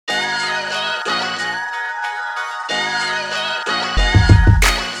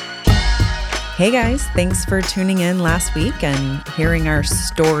Hey guys, thanks for tuning in last week and hearing our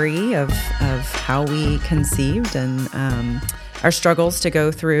story of how we conceived and our struggles to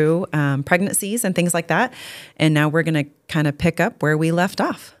go through pregnancies and things like that. And now we're going to kind of pick up where we left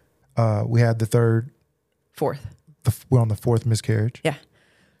off. We had the Fourth. We're on the fourth miscarriage. Yeah.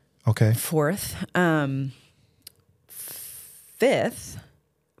 Okay. Fourth. Fifth.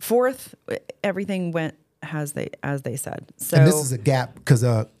 Fourth, everything went as they said. So, and this is a gap because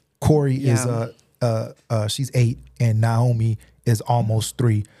Corey is she's 8 and Naomi is almost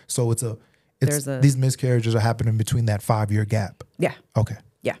 3. So these miscarriages are happening between that 5-year gap. Yeah. Okay.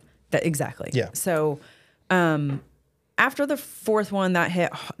 Yeah. Exactly. Yeah. So after the fourth one that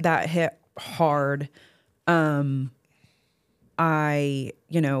hit hard, and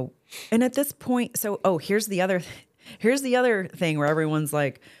at this point, here's the other thing where everyone's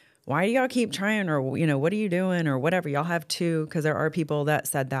like, why do y'all keep trying? Or, what are you doing? Or whatever. Y'all have 2, because there are people that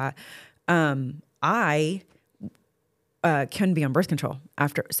said that. I couldn't be on birth control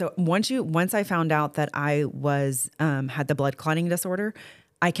after. So once I found out that I was had the blood clotting disorder,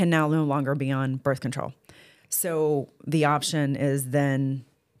 I can now no longer be on birth control. So the option is then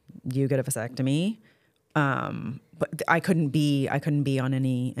you get a vasectomy. But I couldn't be on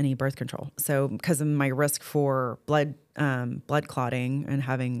any birth control. So because of my risk for blood clotting and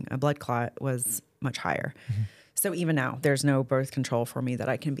having a blood clot was much higher. Mm-hmm. So even now there's no birth control for me that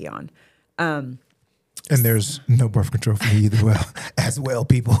I can be on. And there's no birth control for me either. As well,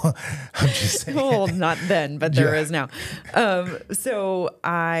 people. I'm just saying. Well, not then, but there is now. So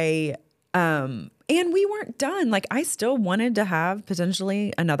I, and we weren't done. Like I still wanted to have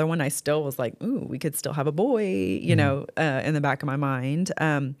potentially another one. I still was like, ooh, we could still have a boy, in the back of my mind.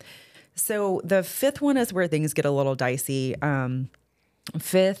 So the fifth one is where things get a little dicey.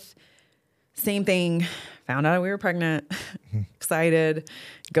 Fifth, same thing. Found out we were pregnant, excited,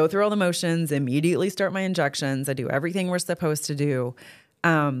 go through all the motions, immediately start my injections. I do everything we're supposed to do.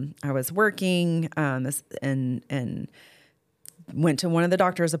 I was working, and went to one of the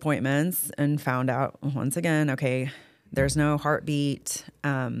doctor's appointments and found out once again, okay, there's no heartbeat.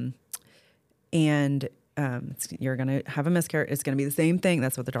 You're going to have a miscarriage. It's going to be the same thing.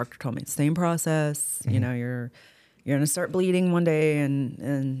 That's what the doctor told me. Same process. Mm-hmm. You're going to start bleeding one day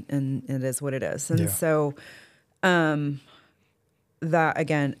and it is what it is. And so, that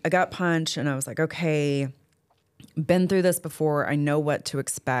again, a gut punch and I was like, okay, been through this before. I know what to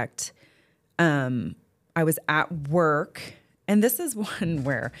expect. I was at work and this is one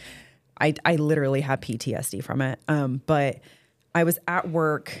where I literally had PTSD from it. But I was at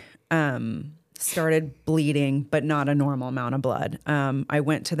work, started bleeding, but not a normal amount of blood. I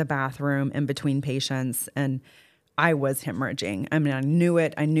went to the bathroom in between patients and I was hemorrhaging. I mean, I knew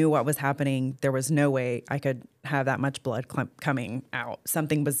it. I knew what was happening. There was no way I could have that much blood coming out.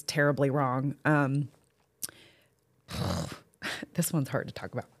 Something was terribly wrong. This one's hard to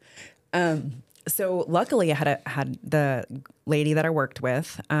talk about. So luckily I had the lady that I worked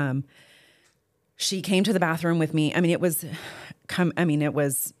with. She came to the bathroom with me. I mean, it was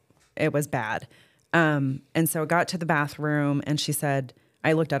bad. And so I got to the bathroom and she said,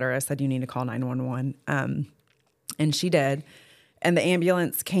 I looked at her, I said, you need to call 911. And she did. And the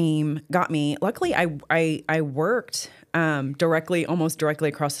ambulance came, got me. Luckily, I worked almost directly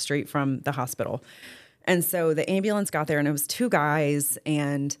across the street from the hospital. And so the ambulance got there and it was 2 guys.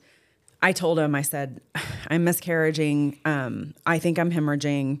 And I told them, I said, I'm miscarriaging. I think I'm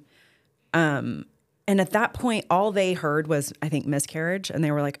hemorrhaging. And at that point, all they heard was, I think, miscarriage. And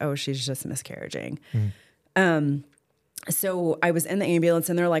they were like, oh, she's just miscarriaging. So I was in the ambulance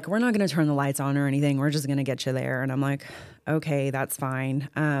and they're like, we're not going to turn the lights on or anything. We're just going to get you there. And I'm like, okay, that's fine.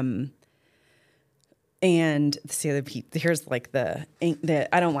 And here's like the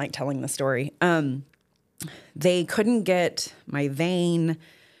I don't like telling the story. They couldn't get my vein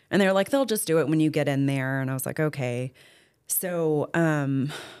and they're like, they'll just do it when you get in there. And I was like, okay. So,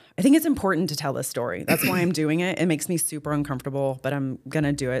 I think it's important to tell this story. That's why I'm doing it. It makes me super uncomfortable, but I'm going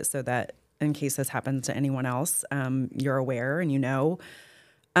to do it so that in case this happens to anyone else, you're aware and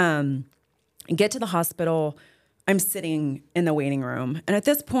get to the hospital. I'm sitting in the waiting room. And at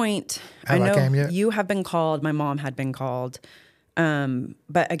this point, I know you have been called. My mom had been called.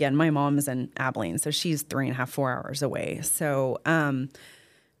 But again, my mom is in Abilene, so she's 3.5, 4 hours away. So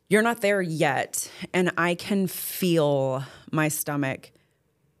you're not there yet. And I can feel my stomach.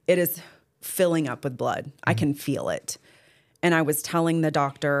 It is filling up with blood. Mm-hmm. I can feel it. And I was telling the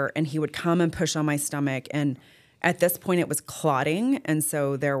doctor, and he would come and push on my stomach. And at this point, it was clotting. And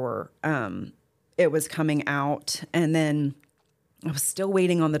so it was coming out. And then I was still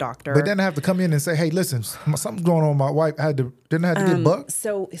waiting on the doctor. But then I have to come in and say, hey, listen, something's going on with my wife. Didn't have to get bucked.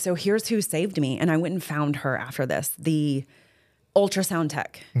 So here's who saved me. And I went and found her after this, the ultrasound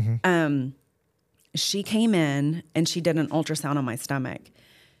tech. She came in and she did an ultrasound on my stomach.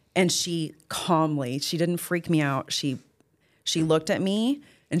 And she didn't freak me out. She looked at me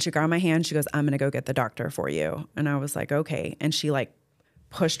and she grabbed my hand. She goes, I'm going to go get the doctor for you. And I was like, okay. And she like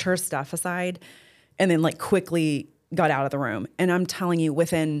pushed her stuff aside and then like quickly got out of the room. And I'm telling you,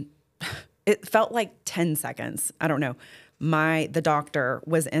 it felt like 10 seconds. I don't know. The doctor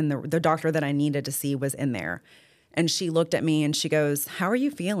was in the doctor that I needed to see was in there. And she looked at me and she goes, how are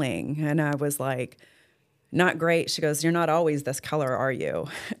you feeling? And I was like, not great. She goes, you're not always this color, are you?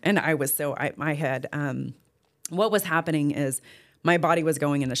 And I was my head, what was happening is my body was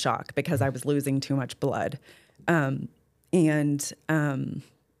going into shock because I was losing too much blood.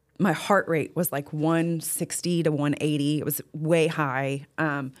 My heart rate was like 160 to 180. It was way high.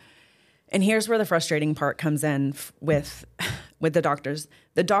 And here's where the frustrating part comes in with the doctors.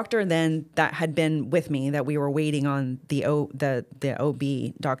 The doctor then that had been with me, that we were waiting on the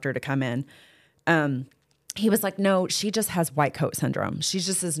OB doctor to come in, he was like, no, she just has white coat syndrome. She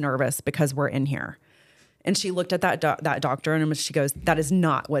just is nervous because we're in here. And she looked at that doctor and she goes, that is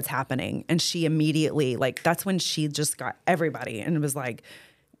not what's happening. And she immediately, like, that's when she just got everybody and it was like,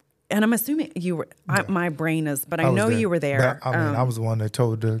 and I'm assuming you were, my brain is, but I know you were there. But, I was the one that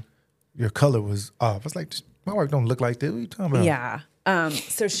told your color was off. I was like, my wife don't look like this. What are you talking about? Yeah.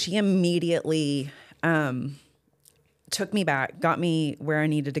 So she immediately took me back, got me where I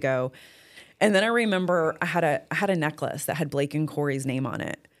needed to go. And then I remember I had a necklace that had Blake and Corey's name on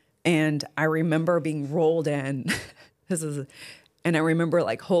it. And I remember being rolled in. And I remember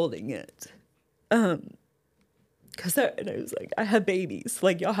like holding it. Cause I was like, I have babies.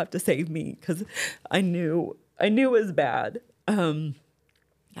 Like, y'all have to save me. Cause I knew it was bad. I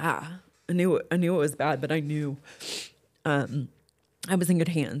knew it was bad, but I knew, I was in good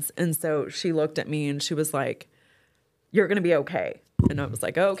hands. And so she looked at me and she was like, you're going to be okay. And I was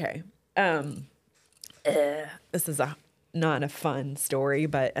like, okay. This is not a fun story,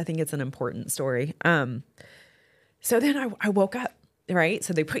 but I think it's an important story. So then I woke up, right?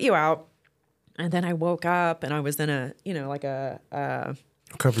 So they put you out and then I woke up and I was in a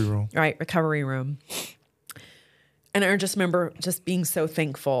recovery room. Right. Recovery room. And I just remember just being so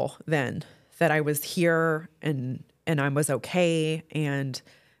thankful then that I was here and I was okay. And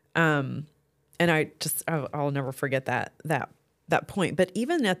I'll never forget that point. But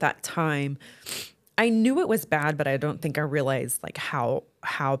even at that time, I knew it was bad, but I don't think I realized like how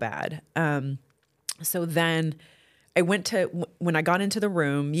bad. So then I when I got into the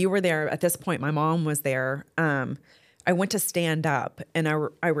room, you were there at this point, my mom was there. I went to stand up and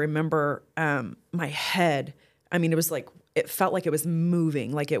I remember, my head, I mean, it was like, it felt like it was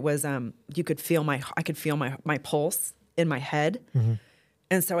moving. Like it was, I could feel my pulse in my head. Mm-hmm.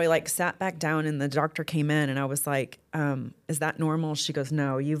 And so I like sat back down and the doctor came in and I was like, is that normal? She goes,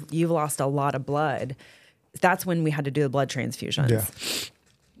 no, you've lost a lot of blood. That's when we had to do the blood transfusions.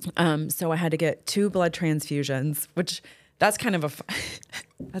 Yeah. So I had to get 2 blood transfusions, which that's kind of a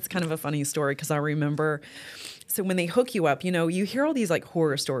funny story. Cause I remember, so when they hook you up, you hear all these like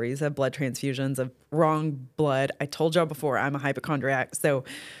horror stories of blood transfusions, of wrong blood. I told y'all before, I'm a hypochondriac. So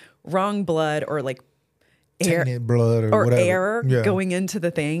wrong blood or like blood or whatever. Air going into the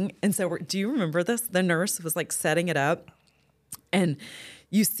thing. And so do you remember this? The nurse was like setting it up and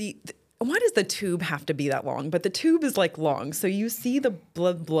you see, why does the tube have to be that long? But the tube is like long. So you see the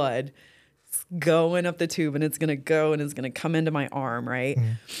blood going up the tube and it's going to go and it's going to come into my arm. Right.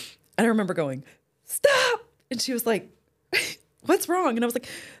 Mm. And I remember going, stop. And she was like, what's wrong? And I was like,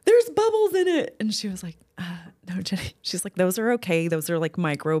 there's bubbles in it. And she was like, no, Jenni. She's like, those are okay. Those are like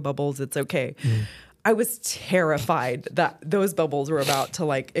micro bubbles. It's okay. Mm. I was terrified that those bubbles were about to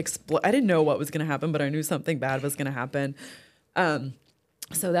like explode. I didn't know what was going to happen, but I knew something bad was going to happen.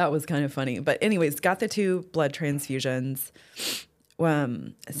 So that was kind of funny. But anyways, got the 2 blood transfusions.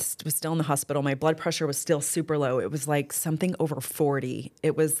 Was still in the hospital. My blood pressure was still super low. It was like something over 40.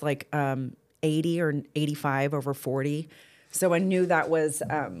 It was like 80 or 85 over 40. So I knew that was,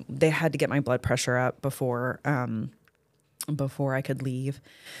 they had to get my blood pressure up before I could leave.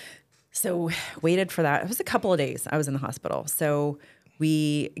 So waited for that. It was a couple of days I was in the hospital. So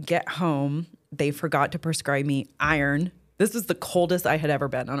we get home. They forgot to prescribe me iron. This was the coldest I had ever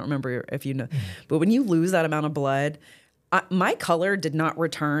been. I don't remember if you know. But when you lose that amount of blood, my color did not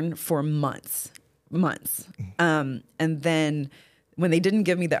return for months. And then when they didn't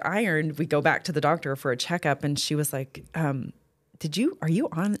give me the iron, we go back to the doctor for a checkup. And she was like, are you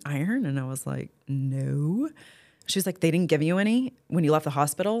on iron? And I was like, no. she was like, they didn't give you any when you left the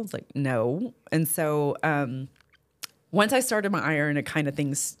hospital? I was like, no. And so, once I started my iron, it kind of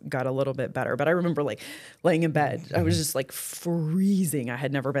things got a little bit better. But I remember like laying in bed, I was just like freezing. I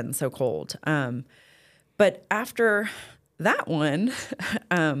had never been so cold. But after that one,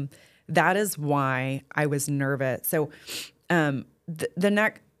 that is why I was nervous. So the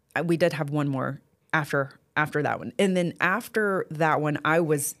next, we did have one more after that one. And then after that one, I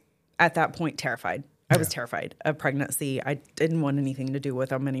was at that point terrified. I was terrified of pregnancy. I didn't want anything to do with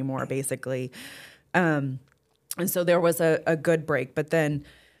them anymore, basically. And so there was a good break, but then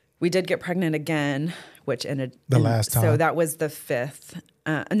we did get pregnant again, which ended the last time. So that was the 5th.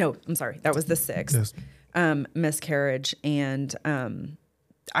 No, I'm sorry. That was the 6th miscarriage. And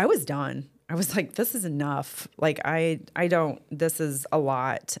I was done. I was like, this is enough. Like, this is a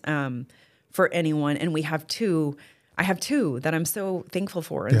lot for anyone. And I have two that I'm so thankful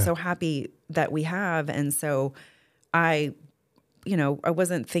for and so happy that we have. And so I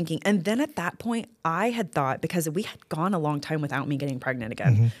wasn't thinking. And then at that point, I had thought, because we had gone a long time without me getting pregnant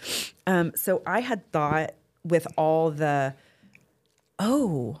again. So I had thought with all the,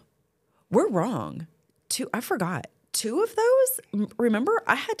 we're wrong. I forgot. 2 of those, remember,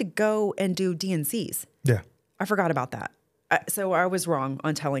 I had to go and do DNCs. Yeah. I forgot about that. So I was wrong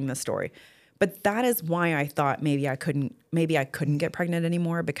on telling this story. But that is why I thought maybe I couldn't get pregnant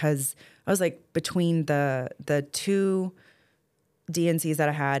anymore, because I was like, between the 2 DNCs that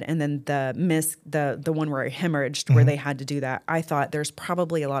I had, and then the one where I hemorrhaged, where they had to do that. I thought there's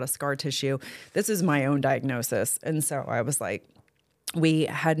probably a lot of scar tissue. This is my own diagnosis. And so I was like, we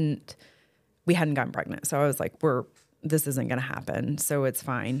hadn't gotten pregnant. So I was like, this isn't going to happen. So it's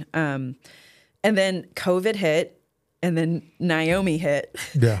fine. And then COVID hit, and then Naomi hit.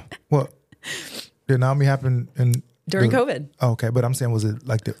 Yeah. Well, did Naomi happen during COVID? Oh, okay, but I'm saying, was it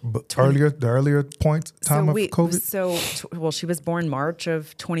like the earlier time of COVID? Well, she was born March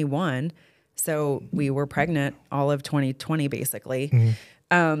of 21, so we were pregnant all of 2020, basically.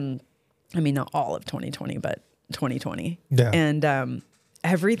 I mean, not all of 2020, but 2020. Yeah, and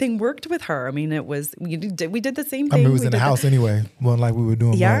everything worked with her. I mean, we did the same thing. I mean, it was in the house anyway. Well, like we were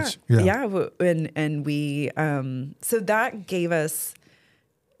doing much. Yeah, and we so that gave us.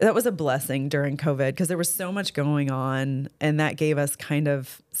 That was a blessing during COVID, because there was so much going on, and that gave us kind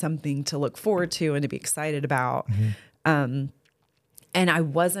of something to look forward to and to be excited about. And it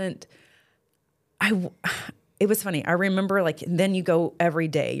was funny. I remember, like, then you go every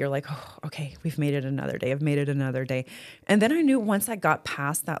day, you're like, oh, okay, we've made it another day. I've made it another day. And then I knew once I got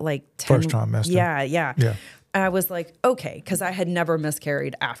past that, like, first trimester. Yeah. I was like, okay, because I had never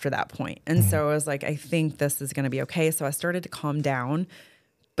miscarried after that point. And so I was like, I think this is going to be okay. So I started to calm down.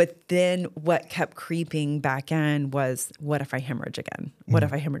 But then what kept creeping back in was, what if I hemorrhage again? What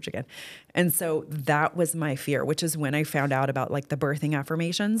if I hemorrhage again? And so that was my fear, which is when I found out about, like, the birthing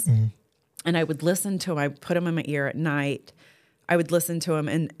affirmations. And I would listen to them. I put them in my ear at night. I would listen to them.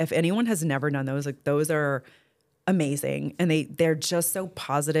 And if anyone has never done those, like, those are amazing. And they're just so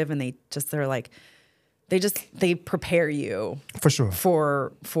positive, and they prepare you for sure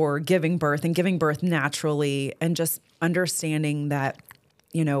for giving birth, and giving birth naturally, and just understanding that,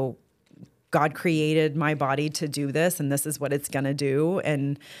 God created my body to do this, and this is what it's going to do.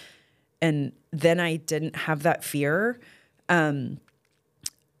 And then I didn't have that fear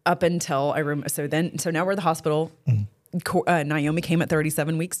up until I remember. So now we're at the hospital. Naomi came at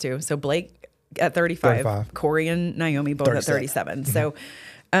 37 weeks too. So Blake at 35. Corey and Naomi both 37. At 37. So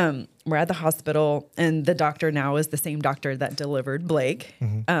we're at the hospital, and the doctor now is the same doctor that delivered Blake.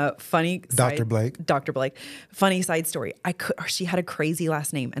 Dr. Blake. Funny side story. She had a crazy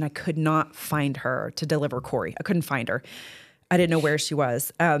last name, and I could not find her to deliver Corey. I couldn't find her. I didn't know where she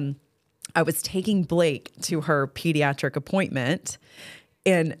was. I was taking Blake to her pediatric appointment,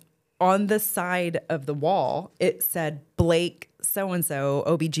 and on the side of the wall, it said Blake so-and-so,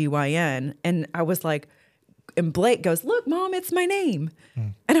 OBGYN. And I was like, and Blake goes, "Look, Mom, it's my name."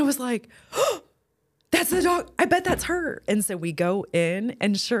 And I was like, oh, that's the dog. I bet that's her. And so we go in,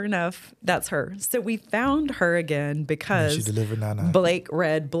 and sure enough, that's her. So we found her again because she delivered Nana. Blake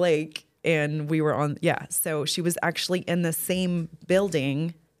read Blake, and we were on. Yeah. So she was actually in the same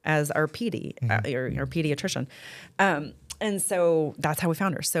building as our PD, our pediatrician. And so that's how we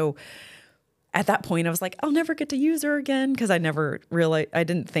found her. So at that point, I was like, I'll never get to use her again, because I never realized, I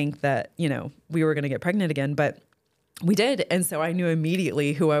didn't think that, we were going to get pregnant again, but we did. And so I knew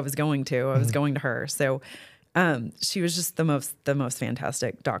immediately who I was going to. I was going to her. So she was just the most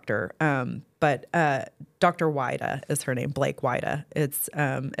fantastic doctor. But Dr. Wida is her name, Blake Wida. It's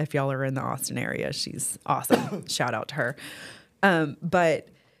if y'all are in the Austin area, she's awesome. Shout out to her. But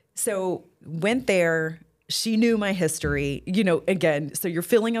so went there. she knew my history, again, so you're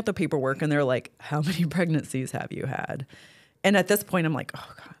filling out the paperwork and they're like, how many pregnancies have you had? And at this point I'm like,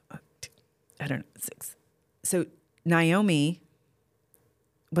 oh God, I don't know, 6. So Naomi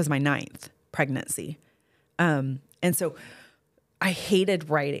was my 9th pregnancy. And so I hated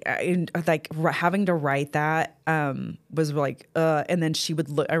writing. Having to write that was like, and then she would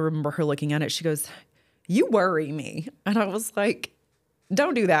look, I remember her looking at it. She goes, you worry me. And I was like,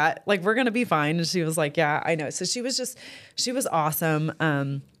 don't do that. Like, we're going to be fine. And she was like, yeah, I know. So she was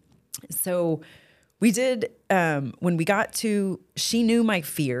awesome. So we did, when we got to, she knew my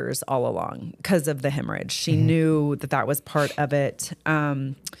fears all along because of the hemorrhage. She knew that was part of it.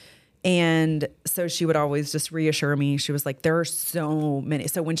 And so she would always just reassure me. She was like, there are so many.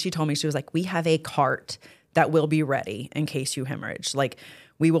 So when she told me, she was like, we have a cart that will be ready in case you hemorrhage. Like,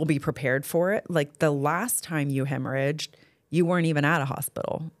 we will be prepared for it. Like, the last time you hemorrhaged, you weren't even at a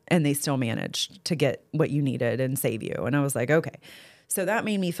hospital and they still managed to get what you needed and save you. And I was like, okay. So that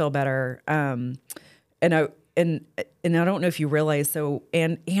made me feel better. And I don't know if you realize, so,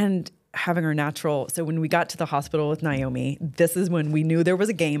 and having her natural. So when we got to the hospital with Naomi, this is when we knew there was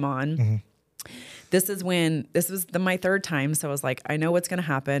a game on. This was my 3rd time. So I was like, I know what's going to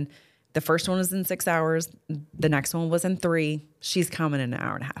happen. The first one was in 6 hours. The next one was in 3. She's coming in an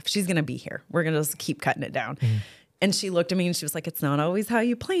hour and a half. She's going to be here. We're going to just keep cutting it down. And she looked at me and she was like, it's not always how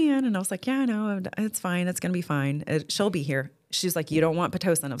you plan. And I was like, yeah, I know. It's fine. It's going to be fine. She'll be here. She's like, you don't want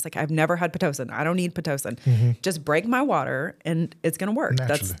Pitocin. I was like, I've never had Pitocin. I don't need Pitocin. Just break my water and it's going to work.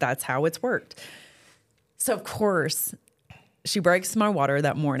 Naturally. That's how it's worked. So of course she breaks my water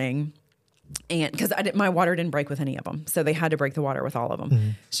that morning, and because my water didn't break with any of them. So they had to break the water with all of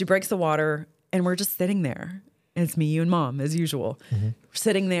them. She breaks the water and we're just sitting there. And it's me, you, and Mom as usual. We're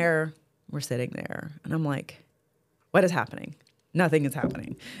sitting there. And I'm like, what is happening? Nothing is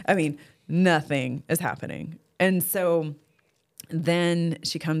happening. I mean, nothing is happening. And so then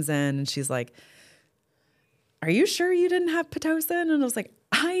she comes in and she's like, are you sure you didn't have Pitocin? And I was like,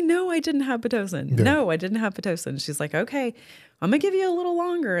 I know I didn't have Pitocin. Yeah. No, I didn't have Pitocin. She's like, okay, I'm going to give you a little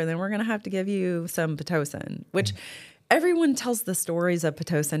longer and then we're going to have to give you some Pitocin, which everyone tells the stories of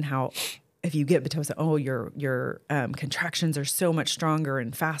Pitocin, how if you get Pitocin, oh, your contractions are so much stronger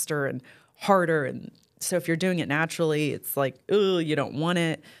and faster and harder. And so if you're doing it naturally, it's like, oh, you don't want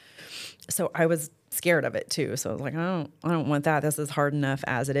it. So I was scared of it too. So I was like, I don't want that. This is hard enough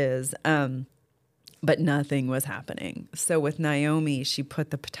as it is. But nothing was happening. So with Naomi, she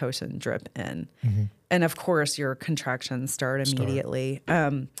put the Pitocin drip in. And of course your contractions start immediately,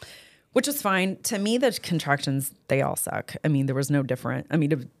 which was fine. To me, the contractions, they all suck. I mean, there was no different. I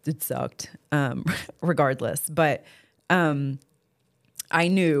mean, it sucked regardless. But I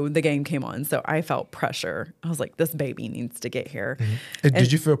knew the game came on, so I felt pressure. I was like, this baby needs to get here.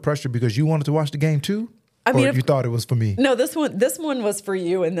 Did you feel pressure because you wanted to watch the game too? I mean, you thought it was for me? No, this one was for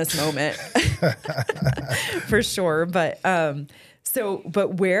you in this moment, for sure. But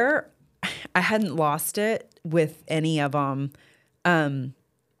but where I hadn't lost it with any of them.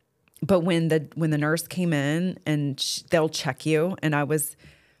 But when the nurse came in and they'll check you, and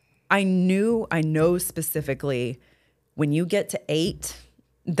I know specifically when you get to 8,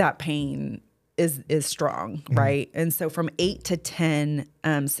 that pain is strong, right? And so from 8 to 10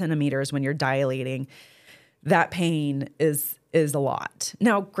 centimeters when you're dilating, that pain is a lot.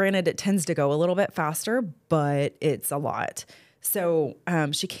 Now, granted, it tends to go a little bit faster, but it's a lot. So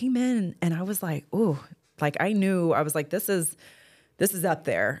she came in and I was like, ooh, like I knew, I was like, this is up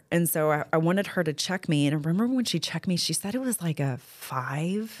there. And so I wanted her to check me. And I remember when she checked me, she said it was like a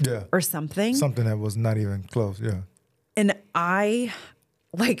 5 or something. Something that was not even close, yeah. And I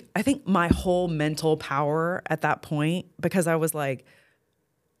think my whole mental power at that point, because I was like,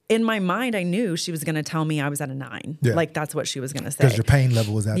 in my mind, I knew she was going to tell me I was at a 9. Yeah. Like that's what she was going to say. Because your pain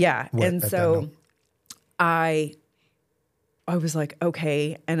level was at and so I was like,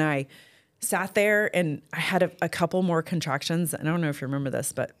 okay. And I sat there and I had a couple more contractions. And I don't know if you remember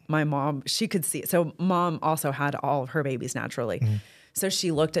this, but my mom, she could see it. So Mom also had all of her babies naturally. So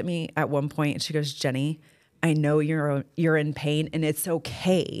she looked at me at one point and she goes, Jenni, I know you're in pain and it's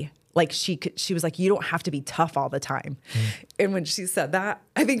okay. Like she was like, you don't have to be tough all the time. And when she said that,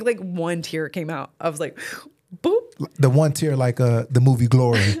 I think like one tear came out. I was like, boop. The one tear, like the movie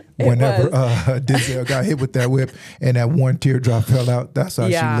Glory, whenever Denzel got hit with that whip and that one teardrop fell out. That's how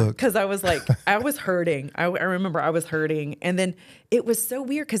she looked. Because I was like, I was hurting. I remember I was hurting. And then it was so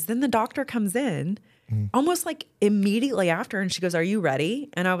weird because then the doctor comes in almost like immediately after and she goes, are you ready?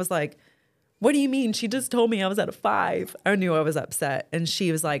 And I was like, what do you mean? She just told me I was at a 5. I knew I was upset. And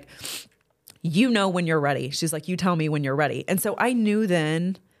she was like, you know when you're ready. She's like, you tell me when you're ready. And so I knew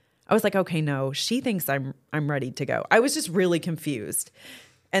then, I was like, okay, no, she thinks I'm ready to go. I was just really confused.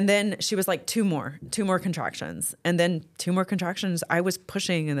 And then she was like, two more contractions. And then 2 more contractions, I was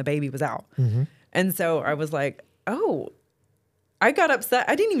pushing and the baby was out. Mm-hmm. And so I was like, oh, I got upset.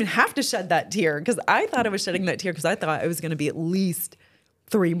 I didn't even have to shed that tear because I thought I was shedding that tear because I thought it was going to be at least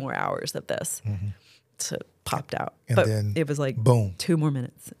 3 more hours of this. Mm-hmm. So it popped out. And but then it was like, boom, 2 more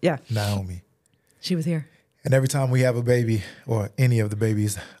minutes. Yeah. Naomi. She was here. And every time we have a baby or any of the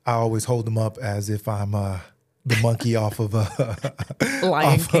babies, I always hold them up as if I'm the monkey off of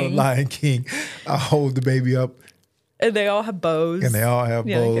Lion King. I hold the baby up. And they all have bows.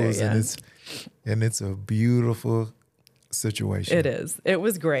 And it's a beautiful situation. It is. It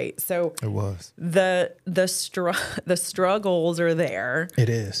was great. So it was. The struggles are there. It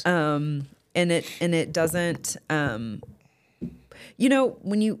is. And it doesn't when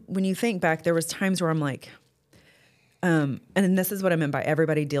you think back, there was times where I'm like, and this is what I meant by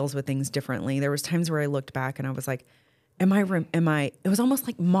everybody deals with things differently. There was times where I looked back and I was like, it was almost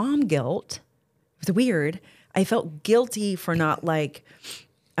like mom guilt. It was weird. I felt guilty for not like,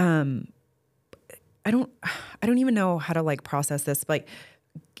 I don't even know how to like process this. Like,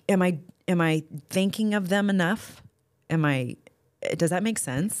 am I thinking of them enough? Does that make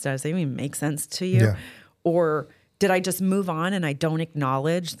sense? Does it even make sense to you? Yeah. Or did I just move on and I don't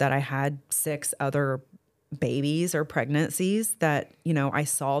acknowledge that I had 6 other babies or pregnancies that, I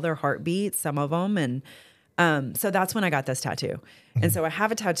saw their heartbeats, some of them. And so that's when I got this tattoo. Mm-hmm. And so I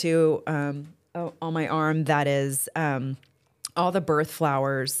have a tattoo on my arm that is all the birth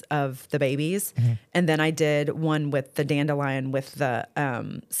flowers of the babies. Mm-hmm. And then I did one with the dandelion with the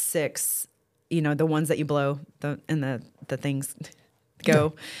 6, the ones that you blow and the things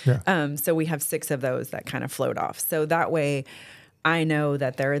go. Yeah. So we have 6 of those that kind of float off. So that way I know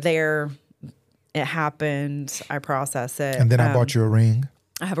that they're there. It happened. I process it. And then I bought you a ring.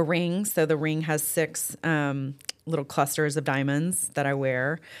 I have a ring. So the ring has 6 little clusters of diamonds that I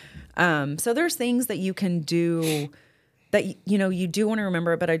wear. So there's things that you can do that, you do want to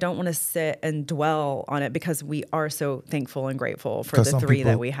remember, but I don't want to sit and dwell on it because we are so thankful and grateful for the 3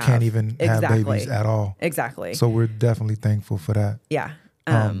 that we have. Can't even have babies at all. Exactly. So we're definitely thankful for that. Yeah.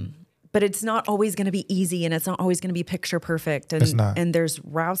 But it's not always going to be easy and it's not always going to be picture perfect. And, it's not. And there's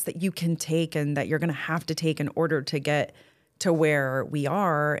routes that you can take and that you're going to have to take in order to get to where we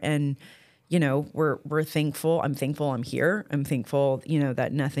are. And, we're thankful. I'm thankful I'm here. I'm thankful,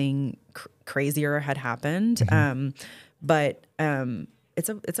 that nothing crazier had happened. Mm-hmm. But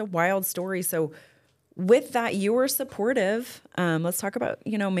it's a wild story. So with that, you were supportive. Let's talk about,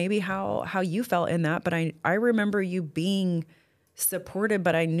 maybe how you felt in that. But I remember you being supported,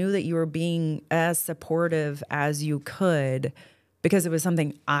 but I knew that you were being as supportive as you could because it was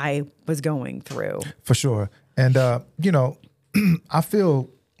something I was going through. For sure. And, I feel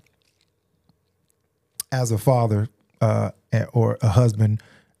as a father or a husband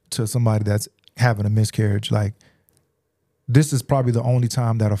to somebody that's having a miscarriage, like this is probably the only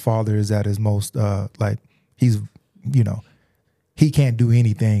time that a father is at his most, he can't do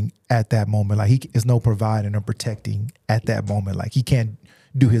anything at that moment. Like he is no providing or protecting at that moment. Like he can't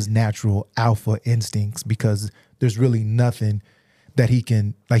do his natural alpha instincts because there's really nothing that he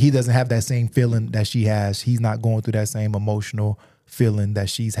can, like he doesn't have that same feeling that she has. He's not going through that same emotional feeling that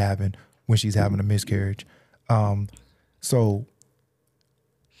she's having when she's having a miscarriage. So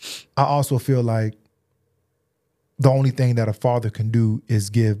I also feel like the only thing that a father can do is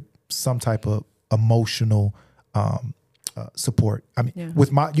give some type of emotional support. I mean,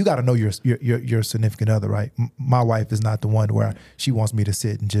 you got to know your significant other, right? My wife is not the one where she wants me to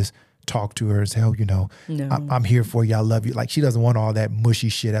sit and just talk to her and say, no. I'm here for you. I love you. Like she doesn't want all that mushy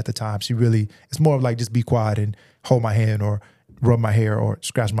shit at the time. It's more of like, just be quiet and hold my hand or rub my hair or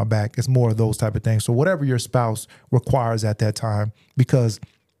scratch my back. It's more of those type of things. So whatever your spouse requires at that time, because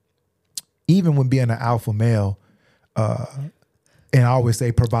even when being an alpha male, and I always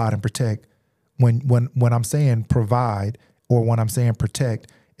say provide and protect, when I'm saying provide or when I'm saying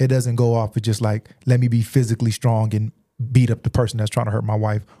protect, it doesn't go off of just like, let me be physically strong and beat up the person that's trying to hurt my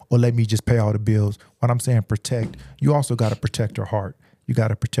wife, or let me just pay all the bills. When I'm saying protect, you also got to protect her heart. You got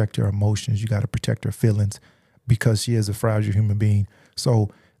to protect her emotions. You got to protect her feelings because she is a fragile human being.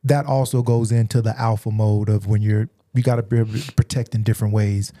 So that also goes into the alpha mode of when you got to be able to protect in different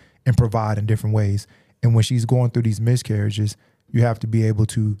ways and provide in different ways. And when she's going through these miscarriages, you have to be able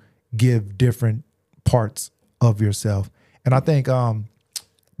to give different parts of yourself. And I think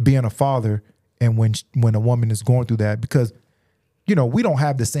being a father and when a woman is going through that, because, we don't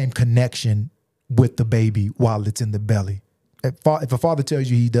have the same connection with the baby while it's in the belly. if a father tells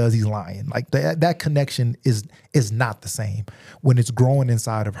you he does, he's lying. Like that connection is not the same when it's growing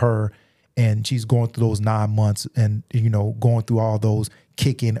inside of her and she's going through those 9 months and, going through all those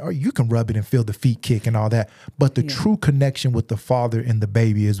kicking, or you can rub it and feel the feet kick and all that. But the true connection with the father and the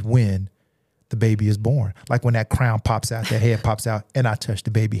baby is when the baby is born. Like when that crown pops out, that head pops out, and I touch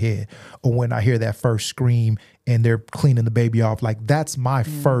the baby head. Or when I hear that first scream and they're cleaning the baby off. Like that's my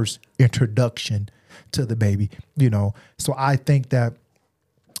first introduction to the baby, So I think that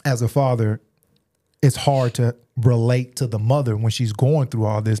as a father, it's hard to relate to the mother when she's going through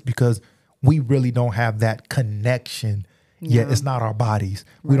all this because we really don't have that connection yet. It's not our bodies.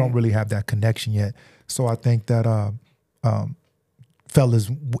 Right. We don't really have that connection yet. So I think that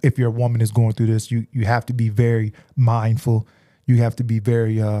fellas, if your woman is going through this, you have to be very mindful. You have to be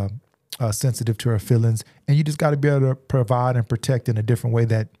very sensitive to her feelings, and you just got to be able to provide and protect in a different way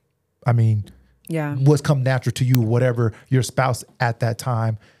that, what's come natural to you, whatever your spouse at that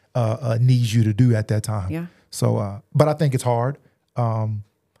time needs you to do at that time. Yeah. So, but I think it's hard.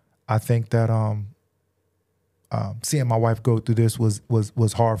 I think that seeing my wife go through this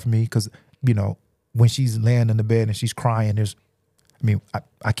was hard for me because, when she's laying in the bed and she's crying,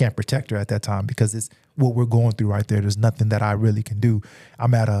 I can't protect her at that time because it's what we're going through right there. There's nothing that I really can do.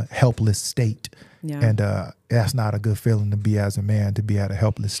 I'm at a helpless state. Yeah. And that's not a good feeling to be as a man, to be at a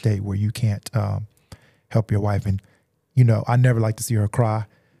helpless state where you can't help your wife. And, I never like to see her cry.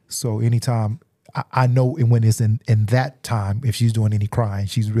 So anytime I know when it's in that time, if she's doing any crying,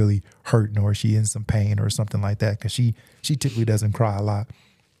 she's really hurting or she's in some pain or something like that because she typically doesn't cry a lot.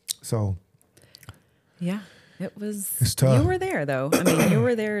 So. Yeah. It was. It's tough. You were there, though. You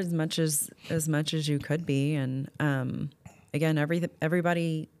were there as much as you could be, and again,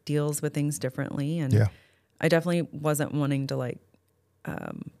 everybody deals with things differently, and I definitely wasn't wanting to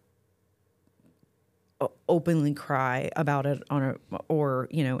openly cry about it or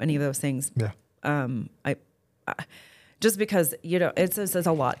any of those things. Yeah. I just because it's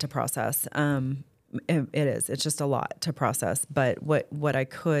a lot to process. It is. It's just a lot to process. But what I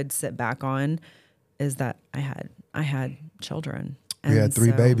could sit back on is that I had children. And you had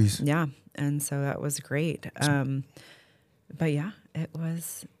 3 babies. Yeah. And so that was great. But yeah, it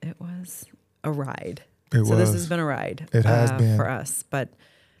was a ride. This has been a ride. It has been for us. But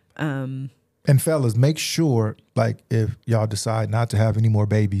and fellas, make sure if y'all decide not to have any more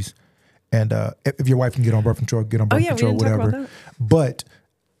babies, and if your wife can get on birth control, control, whatever. But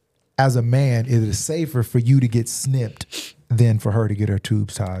as a man, it is safer for you to get snipped than for her to get her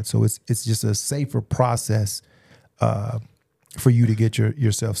tubes tied. So it's just a safer process for you to get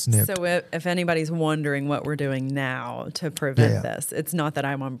yourself snipped. So if anybody's wondering what we're doing now to prevent this, it's not that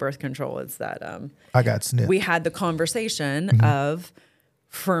I'm on birth control. It's that I got snipped. We had the conversation of,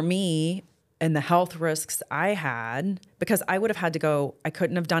 for me, and the health risks I had, because I would have had to go. I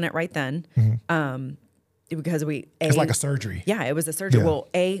couldn't have done it right then. Because it's like a surgery. Yeah, it was a surgery. Yeah. Well,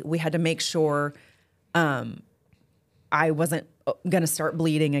 we had to make sure I wasn't going to start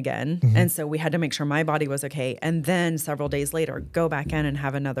bleeding again. And so we had to make sure my body was okay. And then several days later, go back in and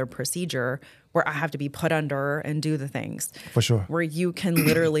have another procedure where I have to be put under and do the things. For sure. Where you can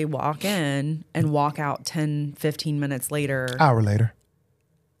literally walk in and walk out 10, 15 minutes later. Hour later.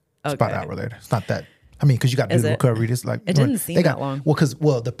 Okay. It's about an hour later. It's not that. Because you got to do the recovery. It's it didn't seem that long.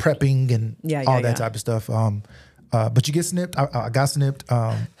 Well, the prepping and all that type of stuff. But you get snipped. I got snipped,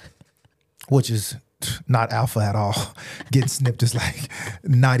 which is not alpha at all. Getting snipped is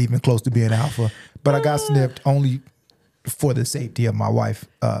not even close to being alpha. But I got snipped only for the safety of my wife.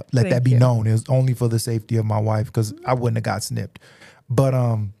 Let that be known. It was only for the safety of my wife because I wouldn't have got snipped. But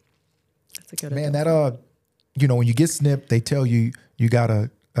that's a good man, that when you get snipped, they tell you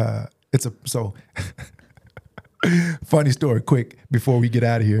gotta. Funny story, quick before we get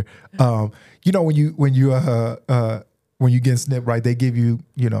out of here. When you get snipped, right? They give you,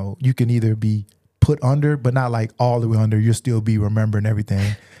 you can either be put under, but not all the way under. You'll still be remembering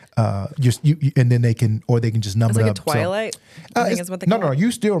everything. And then they can just numb it up. It's like a Twilight. I think is what they call it. No,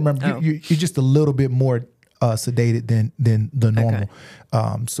 you still remember. Oh. You're just a little bit more sedated than the normal.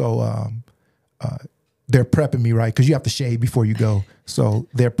 Okay. They're prepping me, right? Because you have to shave before you go. So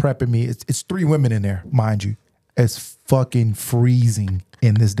they're prepping me. It's 3 women in there, mind you. It's fucking freezing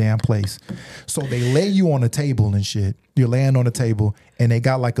in this damn place. So they lay you on a table and shit. You're laying on a table, and they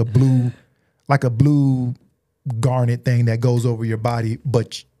got like a blue garnet thing that goes over your body,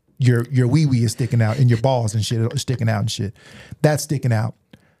 but your wee-wee is sticking out, and your balls and shit are sticking out and shit. That's sticking out.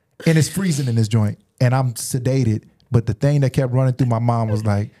 And it's freezing in this joint. And I'm sedated. But the thing that kept running through my mind was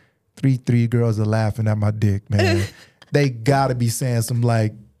three girls are laughing at my dick, man. They gotta be saying some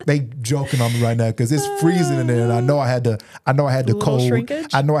They joking on me right now because it's freezing in there, and I know I had the cold.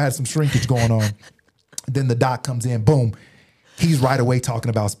 Shrinkage? I know I had some shrinkage going on. Then the doc comes in, boom. He's right away talking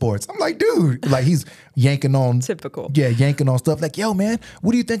about sports. I'm like, dude, like he's yanking on typical. Yeah, yanking on stuff like, yo, man,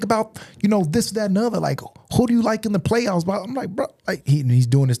 what do you think about, this, that, and the other? Like, who do you like in the playoffs? I'm like, bro, like he's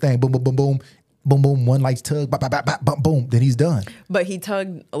doing this thing, boom, boom, boom, boom. Boom, boom, one likes tug, boom, then he's done. But he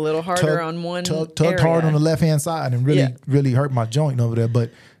tugged a little harder on one tugged area. hard on the left-hand side and really hurt my joint over there. But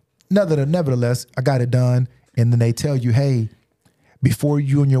nevertheless, I got it done. And then they tell you, hey, before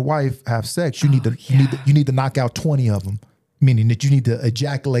you and your wife have sex, you need to knock out 20 of them. Meaning that you need to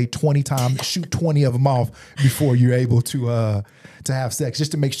ejaculate 20 times, shoot 20 of them off before you're able to have sex,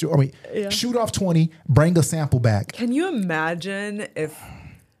 just to make sure. I mean, shoot off 20, bring a sample back. Can you imagine if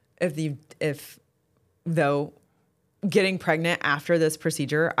though getting pregnant after this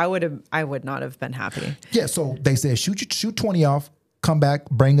procedure, I would not have been happy. Yeah, so they said shoot 20 off, come back,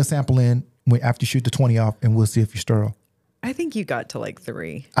 bring a sample in after you shoot the 20 off, and we'll see if you're sterile. I think you got to like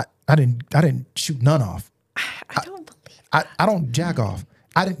 3. I didn't shoot none off. I don't believe. I don't jack off.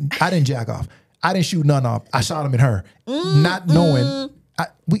 I didn't jack off. I didn't shoot none off. I shot him in her, not knowing.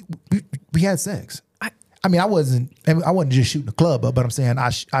 We had sex. I mean, I wasn't just shooting the club up, but I'm saying I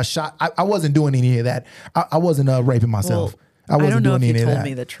shot. I wasn't doing any of that. I wasn't raping myself. Well, I wasn't doing any of that. I don't know if you told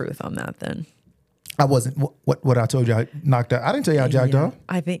me the truth on that then. I wasn't. What I told you, I knocked out. I didn't tell you I jacked off.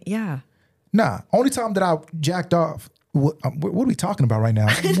 I think, Nah. Only time that I jacked off. What are we talking about right now?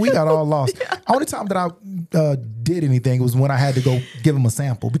 We got all lost. Only time that I did anything was when I had to go give him a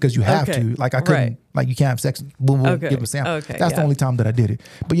sample because you have to. Like I couldn't. Like you can't have sex. Boom, boom, give him a sample. Okay, that's the only time that I did it.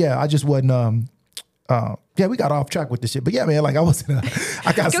 But yeah, I just wasn't. We got off track with this shit. But yeah, man, like I wasn't.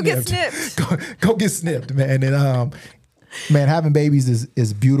 I got go snipped. Get snipped. Go get snipped, man. And man, having babies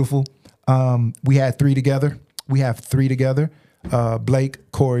is beautiful. We had 3 together. We have 3 together. Blake,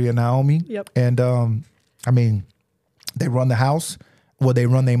 Corey, and Naomi. Yep. And I mean, they run the house. Well, they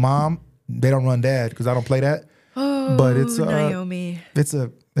run their mom. They don't run dad because I don't play that. Oh, but it's Naomi. It's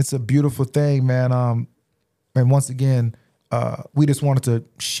a beautiful thing, man. And once again, we just wanted to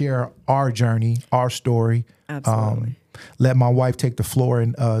share our journey, our story. Absolutely. Let my wife take the floor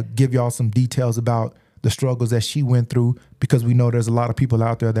and give y'all some details about the struggles that she went through, because we know there's a lot of people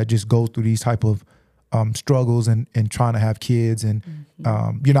out there that just go through these type of struggles and trying to have kids, and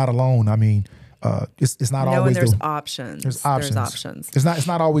you're not alone. I mean, it's not always. There's options. There's options. There's options. It's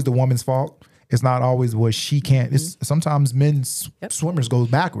not always the woman's fault. It's not always what she can't. It's sometimes men's swimmers goes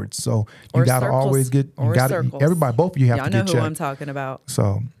backwards. So you got to always get. You got to everybody. Both of you have to get checked. Y'all know who I'm talking about.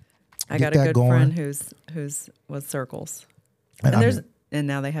 So I got a good friend who's with circles, and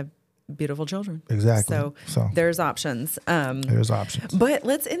now they have beautiful children. Exactly. So there's options. There's options. But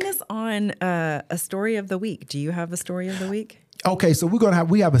let's end this on a story of the week. Do you have a story of the week? Okay, so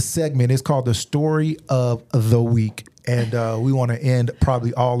we have a segment. It's called the Story of the Week, and we want to end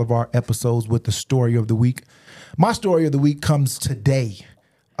probably all of our episodes with the Story of the Week. My story of the week comes today.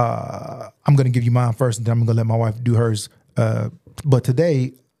 I'm going to give you mine first, and then I'm going to let my wife do hers. But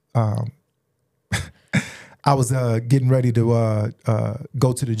today, I was getting ready to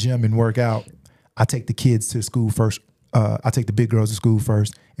go to the gym and work out. I take the kids to school first. I take the big girls to school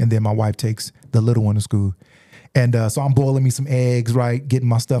first, and then my wife takes the little one to school. And so I'm boiling me some eggs, right? Getting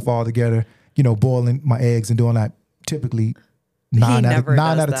my stuff all together, boiling my eggs and doing that. Typically, 9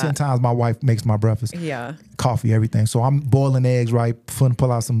 out of 10 times my wife makes my breakfast. Yeah. Coffee, everything. So I'm boiling eggs, right?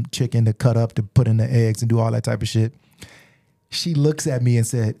 Pull out some chicken to cut up to put in the eggs and do all that type of shit. She looks at me and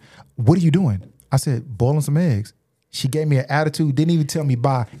said, "What are you doing?" I said, "Boiling some eggs." She gave me an attitude, didn't even tell me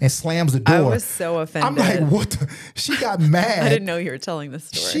bye, and slams the door. I was so offended. I'm like, what the? She got mad. I didn't know you were telling this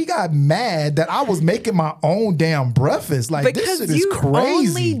story. She got mad that I was making my own damn breakfast. Like, because this shit is crazy.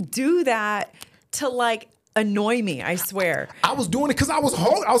 Because you only do that to like annoy me, I swear. I was doing it because I was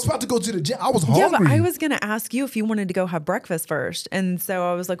hungry. I was about to go to the gym. I was hungry. Yeah, but I was going to ask you if you wanted to go have breakfast first. And so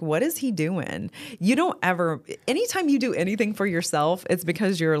I was like, what is he doing? You don't ever, anytime you do anything for yourself, it's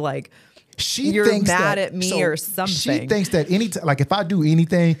because you're like, you're mad at me or something. She thinks that anytime, like if I do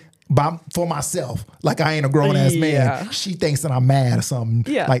anything for myself, like I ain't a grown ass man, she thinks that I'm mad or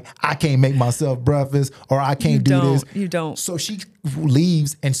something. Yeah. Like I can't make myself breakfast or I can't do this. You don't. So she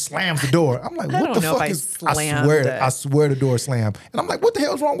leaves and slams the door. I'm like, what the fuck is? I swear the door slammed. And I'm like, what the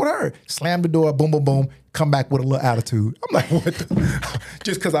hell's wrong with her? Slam the door, boom, boom, boom. Come back with a little attitude. I'm like, what?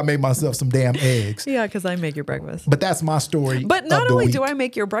 Just because I made myself some damn eggs. Yeah, because I make your breakfast. But that's my story. But not only do I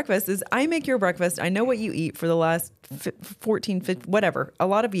make your breakfast, is I make your breakfast. I know what you eat for the last 14, 15, whatever, a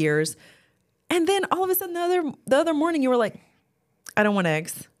lot of years. And then all of a sudden the other morning you were like, I don't want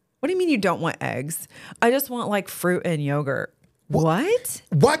eggs. What do you mean you don't want eggs? I just want like fruit and yogurt. What?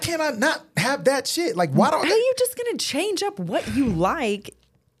 Why can't I not have that shit? Like, why don't How are you just going to change up what you like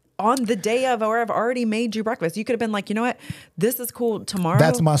on the day of, or I've already made you breakfast? You could have been like, you know what? This is cool. Tomorrow.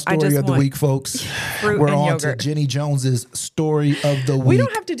 That's my story of the week, folks. We're on yogurt. to Jenni Jones's story of the week. We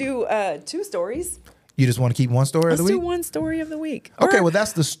don't have to do 2 stories. You just want to keep one story of the week? Let's do one story of the week. Okay, well,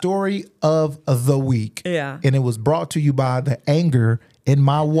 that's the story of the week. Yeah. And it was brought to you by the anger in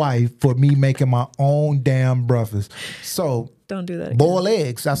my wife for me making my own damn breakfast. So don't do that again. Boil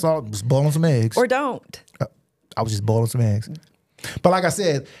eggs. That's all. Just boiling some eggs. Or don't. I was just boiling some eggs. But like I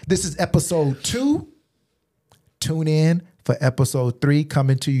said, this is episode 2. Tune in for episode 3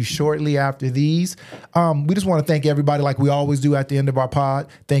 coming to you shortly after these. We just want to thank everybody like we always do at the end of our pod.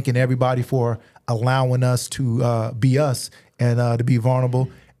 Thanking everybody for allowing us to be us and to be vulnerable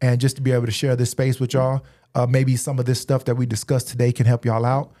and just to be able to share this space with y'all. Maybe some of this stuff that we discussed today can help y'all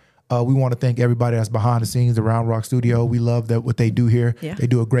out. We want to thank everybody that's behind the scenes around Rock Studio. We love that what they do here. Yeah. They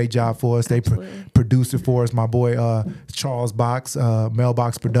do a great job for us. They produce it for us. My boy Charles Box,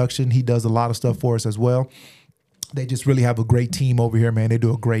 Mailbox Production, he does a lot of stuff for us as well. They just really have a great team over here, man. They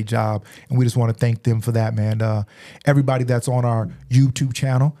do a great job, and we just want to thank them for that, man. Everybody that's on our YouTube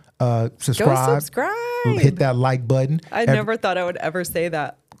channel, subscribe. Go subscribe. Hit that like button. I never thought I would ever say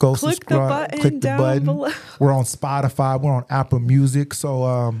that. Go click subscribe. Click the button. Below. We're on Spotify. We're on Apple Music.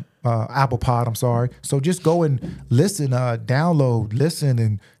 So Apple Pod. I'm sorry. So just go and listen, download, listen,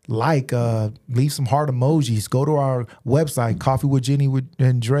 and like. Leave some heart emojis. Go to our website,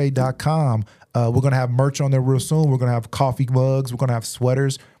 coffeewithjennyandre.com. We're gonna have merch on there real soon. We're gonna have coffee mugs. We're gonna have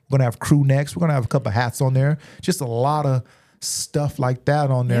sweaters. We're gonna have crew necks. We're gonna have a couple of hats on there. Just a lot of stuff like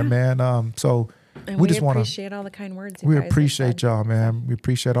that on there, man. So. And we just appreciate all the kind words. We appreciate y'all, man. We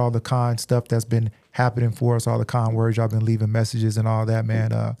appreciate all the kind stuff that's been happening for us, all the kind words y'all been leaving messages and all that,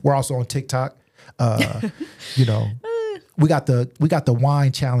 man. We're also on TikTok. You know, we got the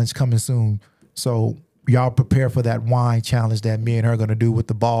wine challenge coming soon, so y'all prepare for that wine challenge that me and her are gonna do with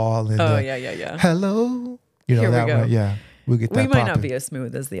the ball. And yeah. Hello, you know. Here that we go. One, yeah. We'll get that. We might not be as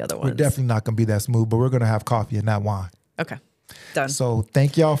smooth as the other ones. We're definitely not gonna be that smooth, but we're gonna have coffee and not wine. Okay. Done. So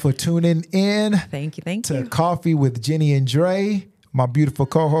thank y'all for tuning in. Thank you. To Coffee with Jenni and Dre. My beautiful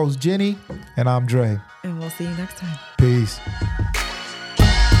co-host Jenni, and I'm Dre. And we'll see you next time. Peace.